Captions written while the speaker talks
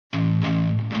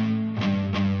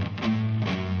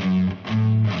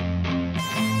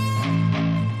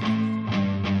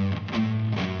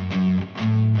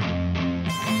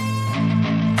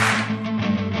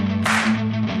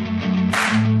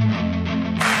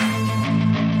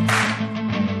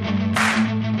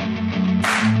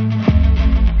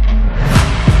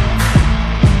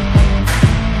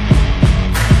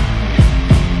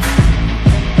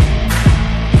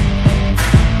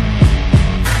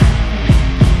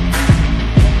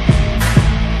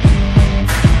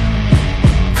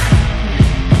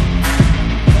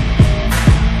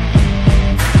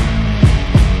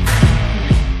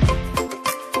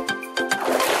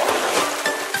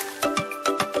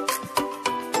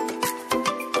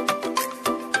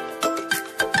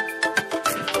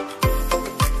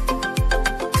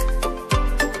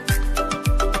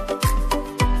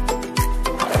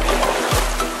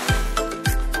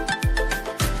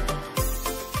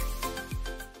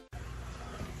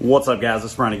What's up, guys?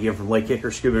 It's Brian again from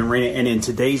LakeHickoryScuba and Marina, and in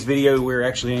today's video we're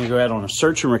actually going to go out on a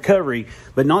search and recovery,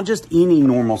 but not just any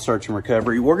normal search and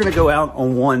recovery. We're going to go out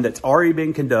on one that's already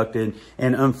been conducted,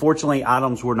 and unfortunately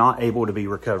items were not able to be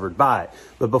recovered by it.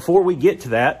 But before we get to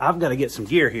that, I've got to get some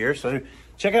gear here. So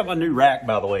check out my new rack,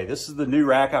 by the way. This is the new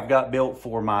rack I've got built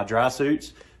for my dry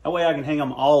suits. That way I can hang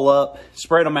them all up,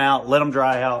 spread them out, let them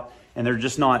dry out, and they're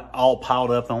just not all piled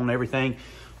up on everything.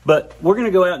 But we're going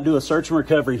to go out and do a search and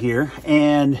recovery here.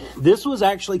 And this was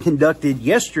actually conducted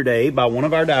yesterday by one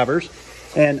of our divers.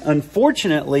 And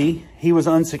unfortunately, he was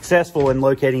unsuccessful in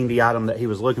locating the item that he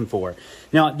was looking for.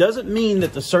 Now, it doesn't mean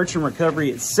that the search and recovery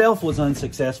itself was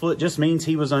unsuccessful. It just means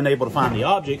he was unable to find the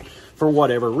object for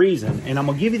whatever reason. And I'm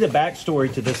going to give you the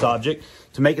backstory to this object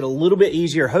to make it a little bit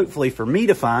easier, hopefully, for me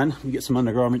to find. Let me get some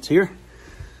undergarments here.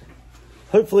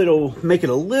 Hopefully, it'll make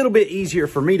it a little bit easier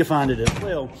for me to find it as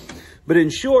well. But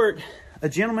in short, a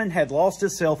gentleman had lost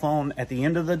his cell phone at the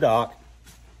end of the dock,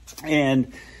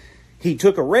 and he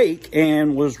took a rake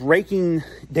and was raking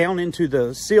down into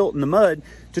the silt and the mud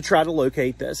to try to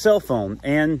locate that cell phone.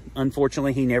 And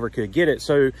unfortunately, he never could get it.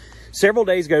 So several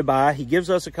days go by, he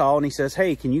gives us a call and he says,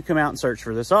 "Hey, can you come out and search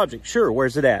for this object?" "Sure,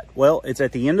 where's it at?" "Well, it's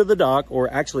at the end of the dock,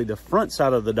 or actually the front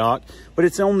side of the dock, but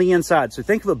it's on the inside." So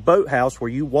think of a boathouse where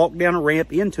you walk down a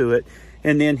ramp into it,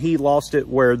 and then he lost it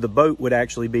where the boat would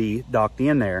actually be docked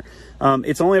in there.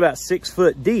 It's only about 6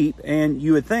 foot deep, and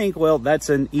you would think, well, that's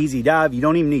an easy dive. You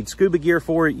don't even need scuba gear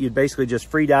for it. You'd basically just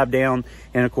free dive down,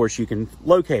 and of course you can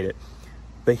locate it.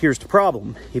 But here's the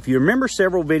problem. If you remember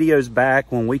several videos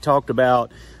back when we talked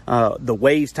about the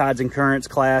waves, tides, and currents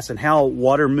class and how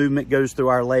water movement goes through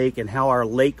our lake and how our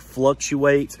lake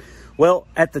fluctuates, well,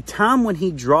 at the time when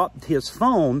he dropped his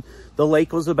phone, the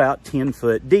lake was about 10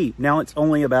 foot deep. Now it's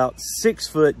only about 6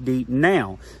 foot deep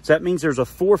now. So that means there's a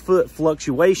 4 foot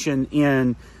fluctuation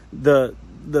in the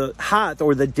height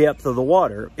or the depth of the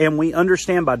water. And we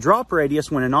understand by drop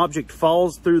radius, when an object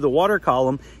falls through the water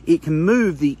column, it can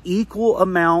move the equal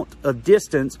amount of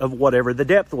distance of whatever the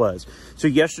depth was. So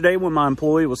yesterday when my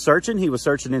employee was searching, he was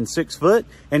searching in 6 foot,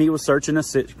 and he was searching a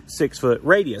 6 foot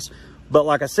radius. But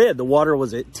like I said, the water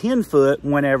was at 10 foot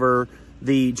whenever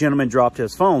the gentleman dropped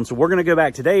his phone. So we're going to go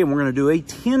back today and we're going to do a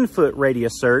 10 foot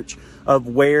radius search of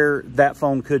where that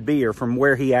phone could be, or from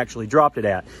where he actually dropped it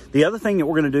at. The other thing that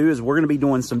we're going to do is we're going to be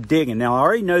doing some digging. Now, I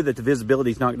already know that the visibility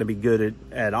is not going to be good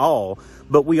at all,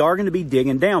 but we are going to be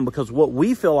digging down, because what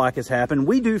we feel like has happened,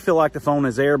 we do feel like the phone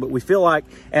is there, but we feel like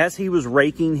as he was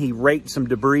raking, he raked some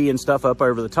debris and stuff up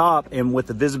over the top, and with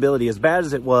the visibility as bad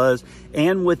as it was,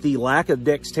 and with the lack of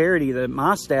dexterity that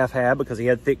my staff had because he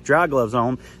had thick dry gloves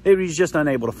on, they was just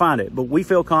unable to find it. But we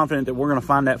feel confident that we're going to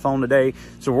find that phone today.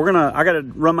 So I got to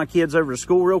run my kids over to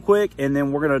school real quick, and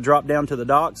then we're going to drop down to the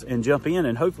docks and jump in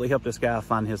and hopefully help this guy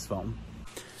find his phone.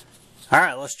 All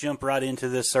right, let's jump right into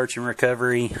this search and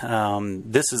recovery.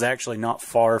 This is actually not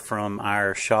far from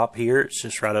our shop here. It's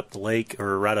just right up the lake,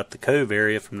 or right up the cove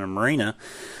area from the marina.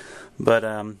 But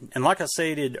and like I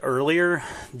stated earlier,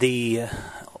 the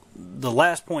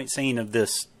last point seen of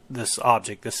this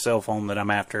object, this cell phone that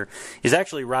I'm after, is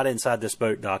actually right inside this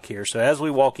boat dock here. So as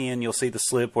we walk in, you'll see the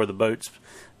slip where the boat's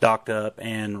docked up,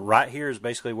 and right here is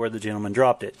basically where the gentleman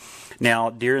dropped it. Now,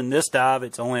 during this dive,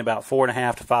 it's only about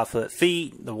 4.5 to 5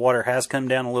 feet. The water has come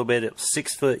down a little bit. It was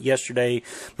 6 foot yesterday,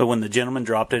 but when the gentleman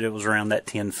dropped it, it was around that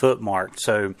 10 foot mark.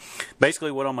 So basically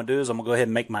what I'm going to do is I'm going to go ahead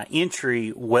and make my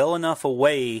entry well enough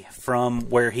away from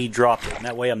where he dropped it. And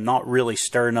that way I'm not really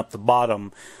stirring up the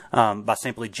bottom by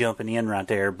simply jumping in right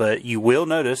there. But you will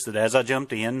notice that as I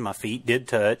jumped in, my feet did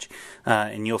touch,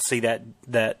 and you'll see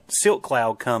that silt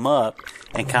cloud come up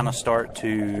and kind of start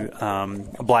to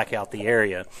black out the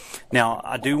area. Now,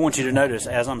 I do want you to notice,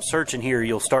 as I'm searching here,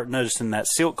 you'll start noticing that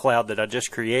silt cloud that I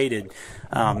just created.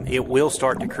 It will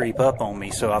start to creep up on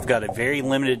me. So I've got a very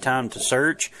limited time to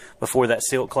search before that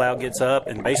silt cloud gets up.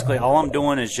 And basically all I'm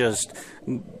doing is just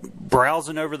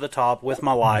browsing over the top with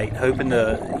my light, hoping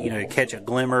to catch a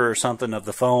glimmer or something of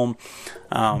the foam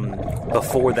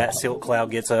before that silt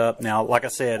cloud gets up. Now, like I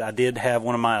said, I did have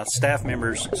one of my staff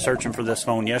members searching for this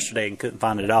phone yesterday and couldn't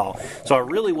find it at all. So I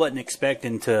really wasn't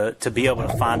expecting to be able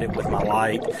to find it with my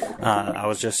light. I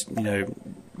was just,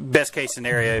 best case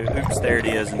scenario, oops, there it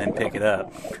is, and then pick it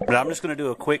up. But I'm just going to do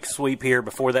a quick sweep here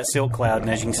before that silt cloud, and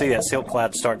as you can see, that silt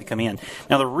cloud is starting to come in.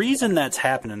 Now, the reason that's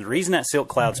happening, the reason that silt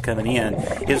cloud's coming in,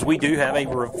 is we do have a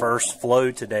reverse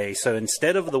flow today. So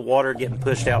instead of the water getting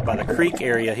pushed out by the creek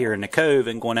area here in the cove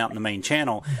and going out in the main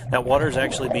channel, that water is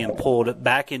actually being pulled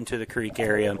back into the creek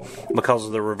area because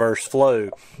of the reverse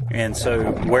flow. And so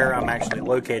where I'm actually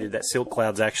located, that silt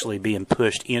cloud's actually being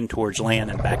pushed in towards land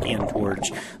and back in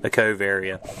towards the cove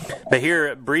area. But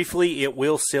here, briefly, it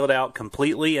will seal it out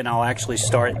completely, and I'll actually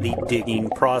start the digging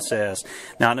process.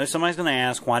 Now, I know somebody's going to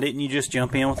ask, why didn't you just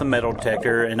jump in with a metal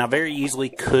detector? And I very easily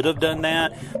could have done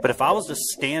that, but if I was to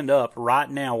stand up right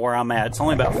now where I'm at, it's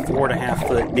only about 4.5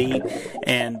 foot deep,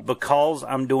 and because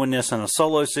I'm doing this in a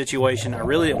solo situation, I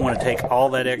really didn't want to take all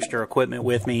that extra equipment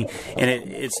with me, and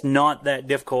it's not that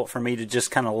difficult for me to just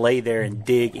kind of lay there and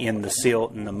dig in the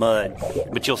silt and the mud.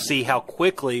 But you'll see how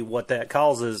quickly what that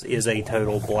causes is a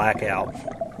total blackout.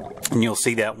 And you'll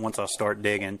see that once I start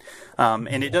digging.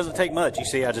 And it doesn't take much. You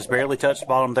see, I just barely touched the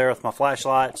bottom there with my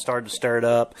flashlight, started to stir it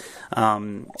up.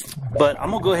 But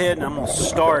I'm going to go ahead and I'm going to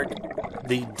start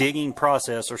the digging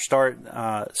process, or start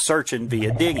searching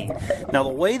via digging. Now, the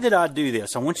way that I do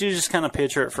this, I want you to just kind of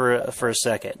picture it for a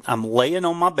second. I'm laying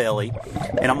on my belly,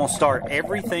 and I'm going to start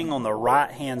everything on the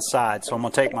right-hand side. So I'm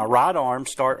going to take my right arm,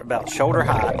 start about shoulder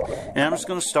height, and I'm just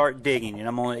going to start digging. And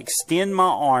I'm going to extend my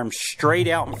arm straight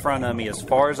out in front of me as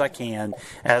far as I can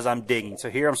as I'm digging. So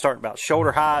here I'm starting about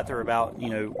shoulder height, or about,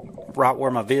 right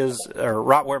where my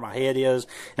right where my head is,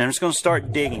 and I'm just going to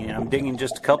start digging. And I'm digging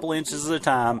just a couple inches at a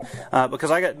time, because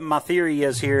my theory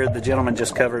is here, the gentleman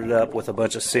just covered it up with a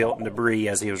bunch of silt and debris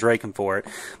as he was raking for it.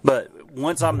 But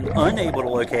once I'm unable to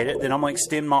locate it, then I'm going to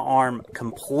extend my arm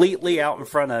completely out in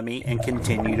front of me and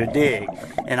continue to dig.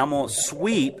 And I'm going to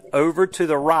sweep over to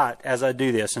the right as I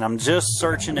do this, and I'm just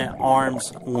searching at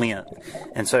arm's length.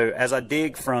 And so as I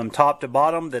dig from top to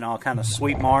bottom, then I'll kind of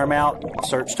sweep my arm out,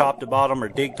 search top to bottom, or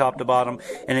dig top to bottom,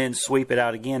 and then sweep it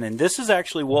out again. And this is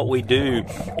actually what we do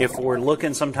if we're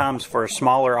looking sometimes for a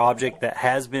smaller object that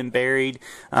has been buried.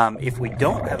 If we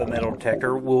don't have a metal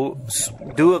detector, we'll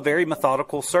do a very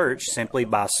methodical search simply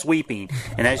by sweeping.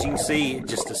 And as you can see,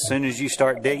 just as soon as you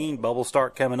start digging, bubbles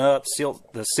start coming up,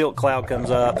 the silt cloud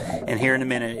comes up, and here in a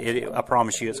minute, I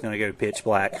promise you it's going to go pitch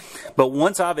black. But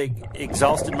once I've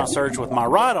exhausted my search with my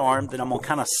right arm, then I'm going to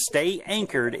kind of stay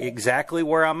anchored exactly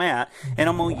where I'm at, and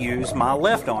I'm going to use my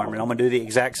left arm, and I'm going to do the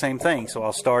exact same thing. So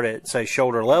I'll start at, say,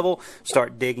 shoulder level,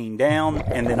 start digging down,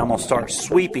 and then I'm going to start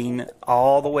sweeping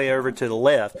all the way over to the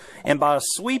left. And by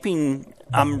sweeping,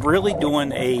 I'm really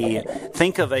doing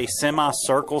think of a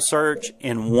semicircle search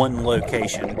in one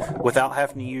location without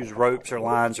having to use ropes or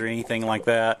lines or anything like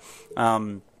that.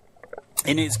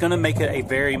 And it's going to make it a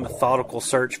very methodical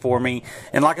search for me.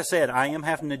 And like I said, I am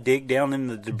having to dig down in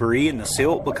the debris and the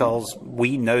silt because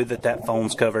we know that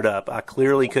phone's covered up. I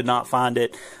clearly could not find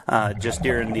it just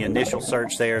during the initial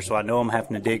search there, so I know I'm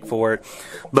having to dig for it.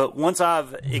 But once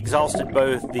I've exhausted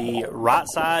both the right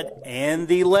side and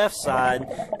the left side,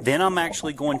 then I'm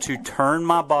actually going to turn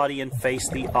my body and face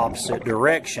the opposite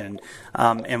direction.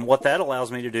 And what that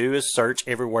allows me to do is search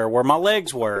everywhere where my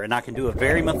legs were. And I can do a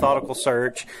very methodical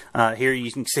search. Here you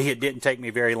can see it didn't take me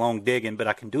very long digging, but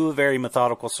I can do a very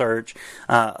methodical search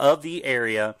of the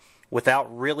area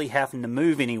without really having to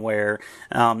move anywhere.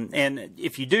 And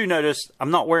if you do notice,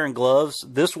 I'm not wearing gloves.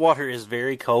 This water is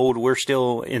very cold. We're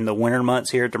still in the winter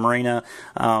months here at the marina.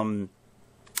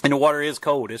 And the water is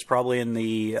cold. It's probably in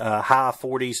the high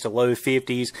 40s to low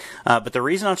 50s. But the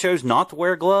reason I chose not to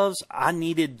wear gloves, I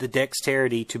needed the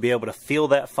dexterity to be able to feel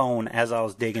that phone as I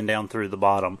was digging down through the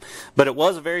bottom. But it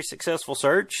was a very successful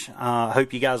search. I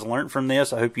hope you guys learned from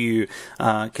this. I hope you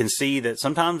can see that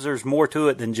sometimes there's more to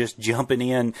it than just jumping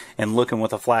in and looking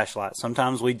with a flashlight.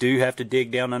 Sometimes we do have to dig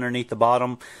down underneath the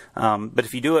bottom. But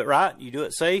if you do it right, you do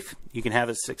it safe, you can have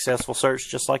a successful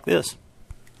search just like this.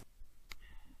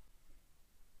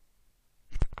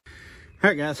 All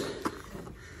right, guys,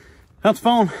 that's the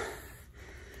phone.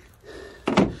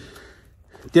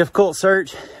 Difficult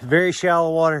search, very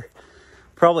shallow water,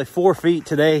 probably 4 feet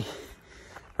today.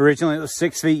 Originally it was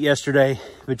 6 feet yesterday,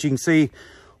 but you can see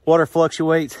water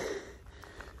fluctuates.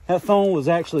 That phone was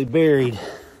actually buried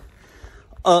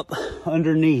up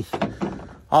underneath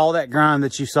all that grime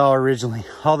that you saw originally,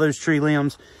 all those tree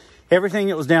limbs, everything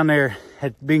that was down there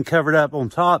had been covered up on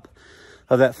top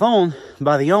of that phone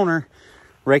by the owner,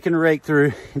 raking a rake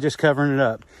through and just covering it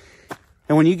up.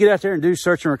 And when you get out there and do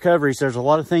search and recoveries, there's a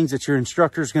lot of things that your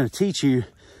instructor is going to teach you,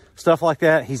 stuff like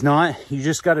that. He's not. You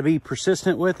just got to be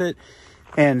persistent with it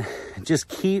and just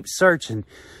keep searching.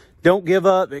 Don't give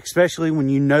up, especially when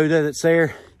you know that it's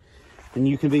there, and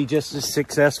you can be just as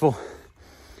successful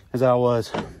as I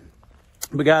was.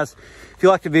 But guys, if you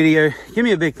liked the video, give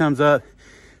me a big thumbs up.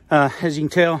 As you can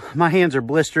tell, my hands are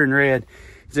blistering red.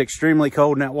 It's extremely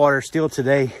cold in that water still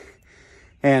today.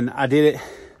 And I did it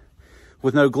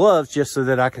with no gloves just so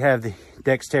that I could have the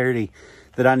dexterity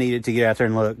that I needed to get out there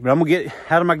and look. But I'm going to get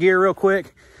out of my gear real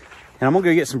quick and I'm gonna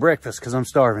go get some breakfast because I'm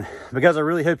starving. But guys, I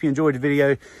really hope you enjoyed the video.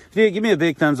 If you did, give me a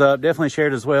big thumbs up. Definitely share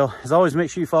it as well. As always,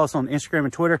 make sure you follow us on Instagram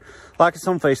and Twitter, like us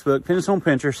on Facebook, pin us on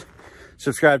Pinterest,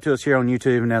 subscribe to us here on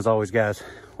YouTube, and as always, guys,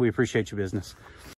 we appreciate your business.